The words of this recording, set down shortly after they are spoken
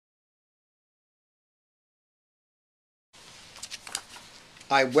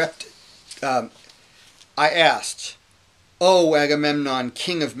I wept. I asked, O Agamemnon,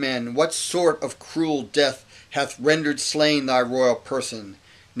 king of men, what sort of cruel death hath rendered slain thy royal person?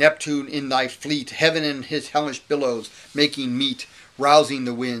 Neptune in thy fleet, heaven and his hellish billows making meet, rousing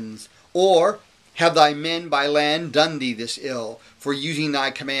the winds. Or have thy men by land done thee this ill, for using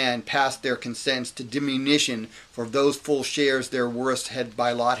thy command past their consents to diminution for those full shares their worst had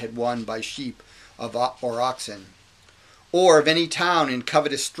by lot had won by sheep or oxen? Or of any town in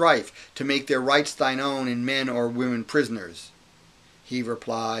covetous strife to make their rights thine own in men or women prisoners? He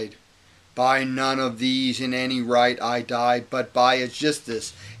replied, By none of these in any right I died, but by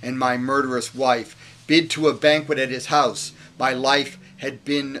Aegisthus and my murderous wife, bid to a banquet at his house, my life had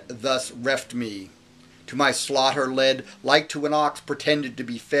been thus reft me. To my slaughter led, like to an ox pretended to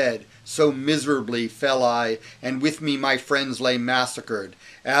be fed, so miserably fell I, and with me my friends lay massacred,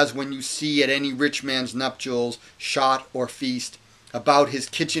 as when you see at any rich man's nuptials, shot or feast, about his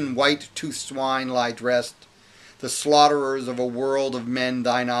kitchen white-toothed swine lie dressed. The slaughterers of a world of men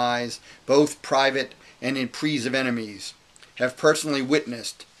thine eyes, both private and in prease of enemies, have personally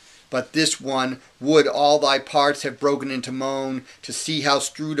witnessed. But this one would all thy parts have broken into moan, to see how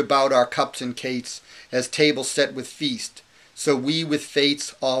strewed about our cups and cates, as table set with feast. So we with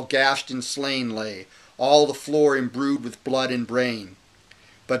fates all gashed and slain lay, all the floor imbrued with blood and brain.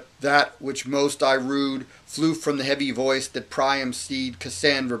 But that which most I rued flew from the heavy voice that Priam's seed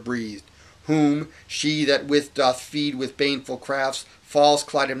Cassandra breathed, whom she that with doth feed with baneful crafts false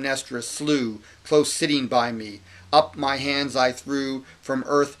Clytemnestra slew, close sitting by me. Up my hands I threw from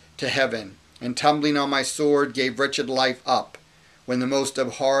earth to heaven, and tumbling on my sword gave wretched life up, when the most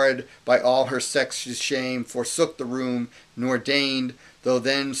abhorred by all her sex's shame forsook the room, nor deigned, though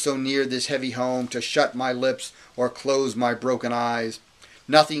then so near this heavy home, to shut my lips or close my broken eyes.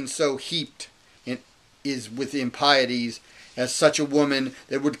 Nothing so heaped is with impieties as such a woman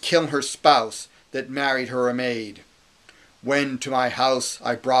that would kill her spouse that married her a maid. When to my house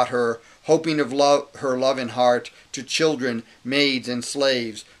I brought her, hoping of her love in heart, to children, maids, and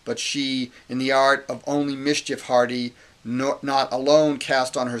slaves, but she, in the art of only mischief hearty, not alone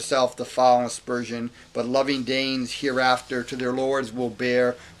cast on herself the foul aspersion, but loving Danes hereafter to their lords will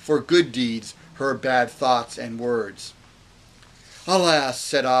bear, for good deeds, her bad thoughts and words. Alas,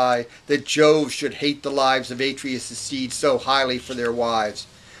 said I, that Jove should hate the lives of Atreus' seed so highly for their wives.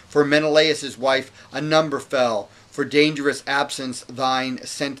 For Menelaus' wife a number fell, for dangerous absence thine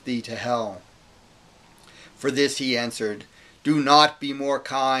sent thee to hell. For this he answered, Do not be more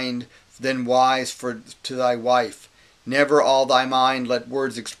kind than wise to thy wife. Never all thy mind let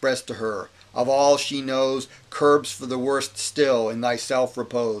words express to her. Of all she knows, curbs for the worst still in thyself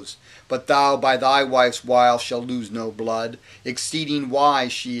repose. But thou by thy wife's wile shalt lose no blood. Exceeding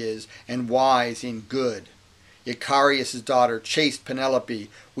wise she is, and wise in good. Icarius' daughter, chaste Penelope,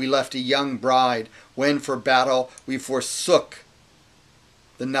 we left a young bride, when for battle we forsook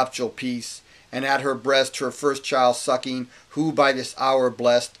the nuptial peace, and at her breast her first child sucking, who by this hour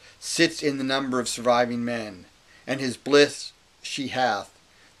blessed, sits in the number of surviving men. And his bliss she hath,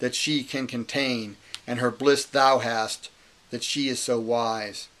 that she can contain, and her bliss thou hast, that she is so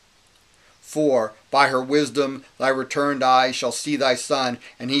wise. For, by her wisdom, thy returned eye shall see thy son,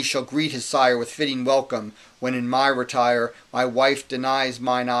 and he shall greet his sire with fitting welcome, when in my retire my wife denies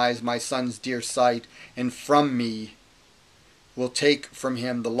mine eyes my son's dear sight, and from me will take from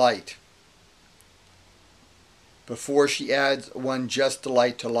him the light. Before she adds one just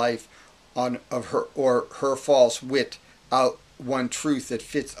delight to life, of her or her false wit out one truth that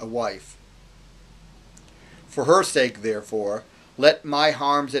fits a wife. For her sake, therefore, let my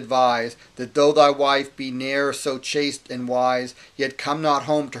harms advise, that though thy wife be ne'er so chaste and wise, yet come not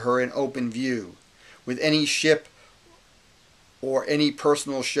home to her in open view, with any ship or any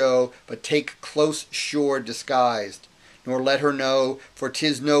personal show, but take close shore disguised, nor let her know, for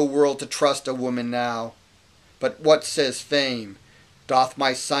 'tis no world to trust a woman now. But what says fame? Doth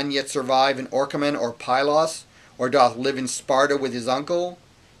my son yet survive in Orchomen or Pylos, or doth live in Sparta with his uncle?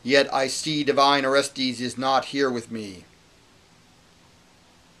 Yet I see divine Orestes is not here with me.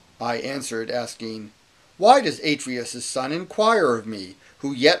 I answered, asking, Why does Atreus' son inquire of me,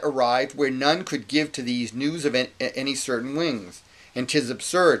 who yet arrived where none could give to these news of any certain wings? And 'tis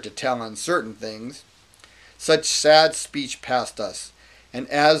absurd to tell uncertain things. Such sad speech passed us, and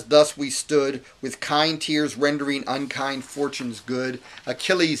as thus we stood, with kind tears rendering unkind fortunes good,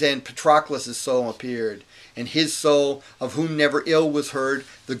 Achilles and Patroclus' soul appeared, and his soul, of whom never ill was heard,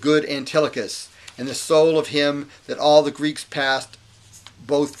 the good Antilochus, and the soul of him that all the Greeks passed,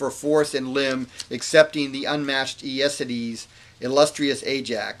 both for force and limb, excepting the unmatched Aeacides, illustrious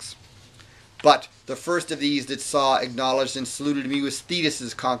Ajax. But the first of these that saw, acknowledged, and saluted me was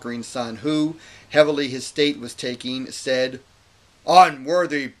Thetis' conquering son, who, heavily his state was taking, said,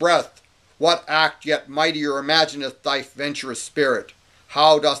 Unworthy breath! What act yet mightier imagineth thy venturous spirit?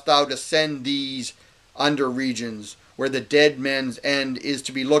 How dost thou descend these under regions, where the dead man's end is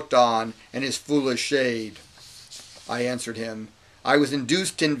to be looked on, and his foolish shade? I answered him, I was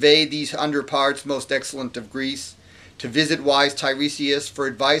induced to invade these under parts most excellent of Greece, to visit wise Tiresias for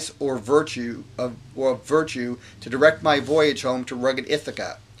advice or virtue to direct my voyage home to rugged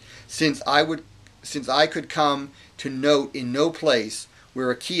Ithaca, since I could come to note in no place where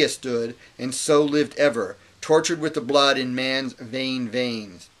Achilles stood, and so lived ever, tortured with the blood in man's vain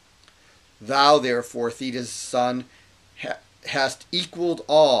veins. Thou, therefore, Thetis' son, hast equalled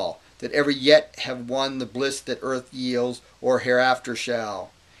all that ever yet have won the bliss that earth yields, or hereafter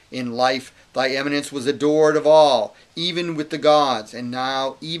shall. In life thy eminence was adored of all, even with the gods, and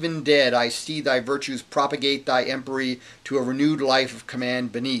now, even dead, I see thy virtues propagate thy empery to a renewed life of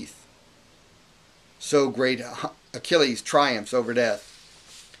command beneath. So great Achilles triumphs over death.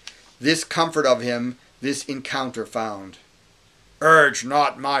 This comfort of him this encounter found. Urge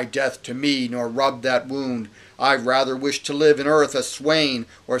not my death to me, nor rub that wound. I rather wish to live in earth a swain,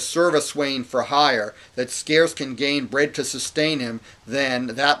 or serve a swain for hire, that scarce can gain bread to sustain him, than,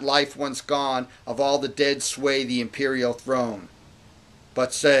 that life once gone, of all the dead sway the imperial throne.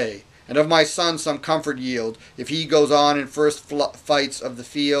 But say, and of my son some comfort yield, if he goes on in first fights of the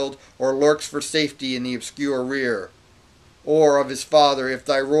field, or lurks for safety in the obscure rear. Or of his father, if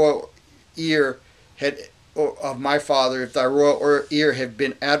thy royal ear had... or of my father, if thy royal ear have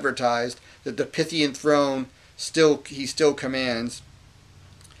been advertised, that the Pythian throne he still commands,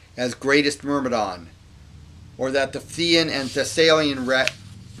 as greatest Myrmidon, or that the Phthian and Thessalian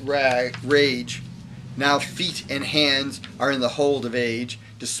rage, now feet and hands are in the hold of age,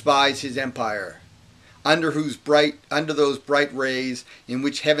 despise his empire, under those bright rays, in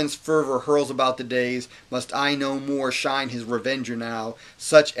which heaven's fervor hurls about the days, must I no more shine his revenger now,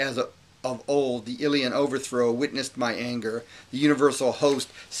 such as of old the Ilian overthrow witnessed my anger, the universal host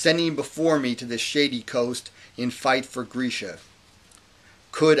sending before me to this shady coast in fight for Grecia.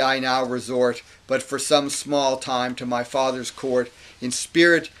 Could I now resort, but for some small time, to my father's court, in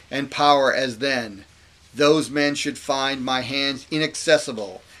spirit and power as then, those men should find my hands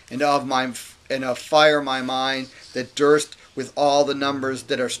inaccessible, and of fire my mind, that durst with all the numbers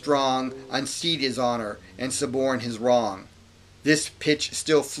that are strong unseat his honor and suborn his wrong. This pitch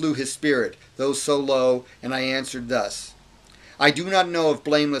still flew his spirit, though so low, and I answered thus. I do not know of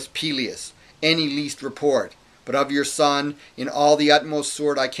blameless Peleus any least report, but of your son, in all the utmost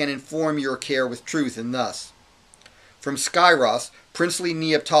sort I can inform your care with truth, and thus. From Scyros, princely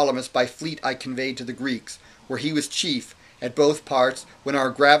Neoptolemus by fleet I conveyed to the Greeks, where he was chief at both parts, when our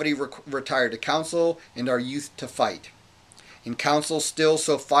gravity retired to council, and our youth to fight. In council still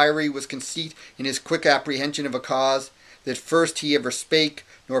so fiery was conceit in his quick apprehension of a cause, that first he ever spake,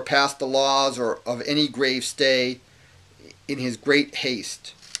 nor passed the laws or of any grave stay, in his great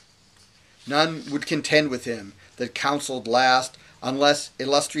haste. None would contend with him, that counselled last, unless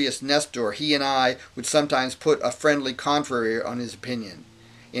illustrious Nestor, he and I, would sometimes put a friendly contrary on his opinion.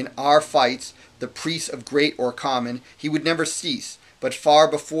 In our fights, the priests of great or common, he would never cease, but far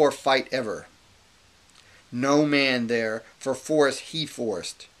before fight ever. No man there, for force he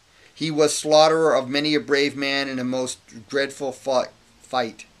forced. He was slaughterer of many a brave man in a most dreadful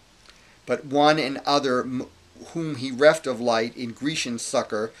fight. But one and other whom he reft of light in Grecian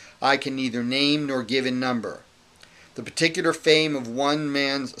succour, I can neither name nor give in number. The particular fame of one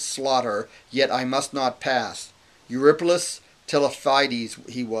man's slaughter, yet I must not pass. Eurypylus Telephides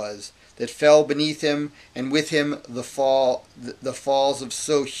he was, that fell beneath him, and with him the falls of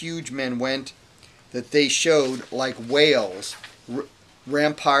so huge men went, that they showed like whales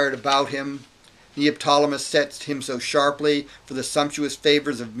rampired about him. Neoptolemus set him so sharply for the sumptuous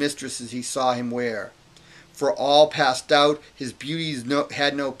favours of mistresses he saw him wear. For all past doubt, his beauties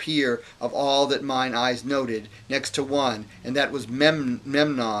had no peer of all that mine eyes noted, next to one, and that was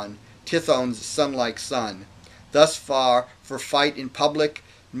Memnon, Tithon's son-like son. Thus far, for fight in public,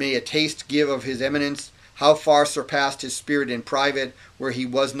 may a taste give of his eminence, how far surpassed his spirit in private, where he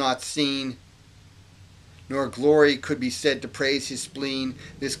was not seen, nor glory could be said to praise his spleen.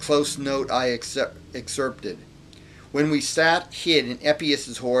 This close note I excerpted. When we sat hid in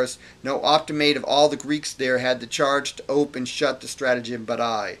Epius' horse, no optimate of all the Greeks there had the charge to ope and shut the stratagem but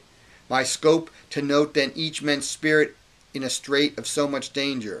I. My scope to note then each man's spirit in a strait of so much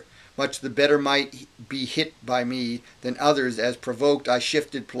danger, much the better might be hit by me than others, as provoked I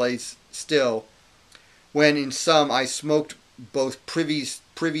shifted place still, when in some I smoked both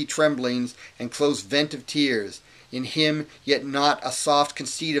privy tremblings and close vent of tears. In him yet not a soft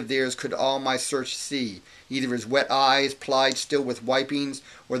conceit of theirs could all my search see, either his wet eyes plied still with wipings,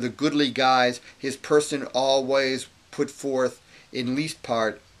 or the goodly guise his person always put forth in least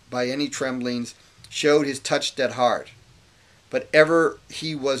part by any tremblings, showed his touched at heart. But ever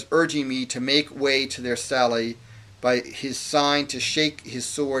he was urging me to make way to their sally, by his sign to shake his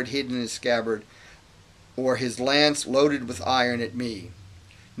sword hid in his scabbard, or his lance loaded with iron at me.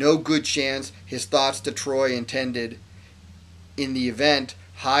 No good chance his thoughts to Troy intended. In the event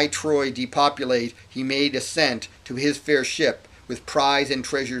high Troy depopulate, he made ascent to his fair ship, with prize and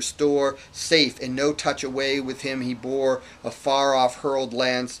treasure store, safe and no touch away with him he bore a far-off hurled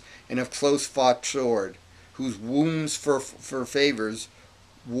lance and of close-fought sword, whose wounds for favours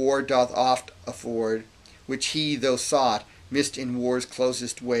war doth oft afford, which he, though sought, missed in war's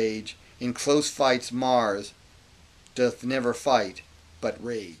closest wage. In close fights Mars doth never fight, but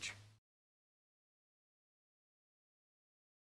rage.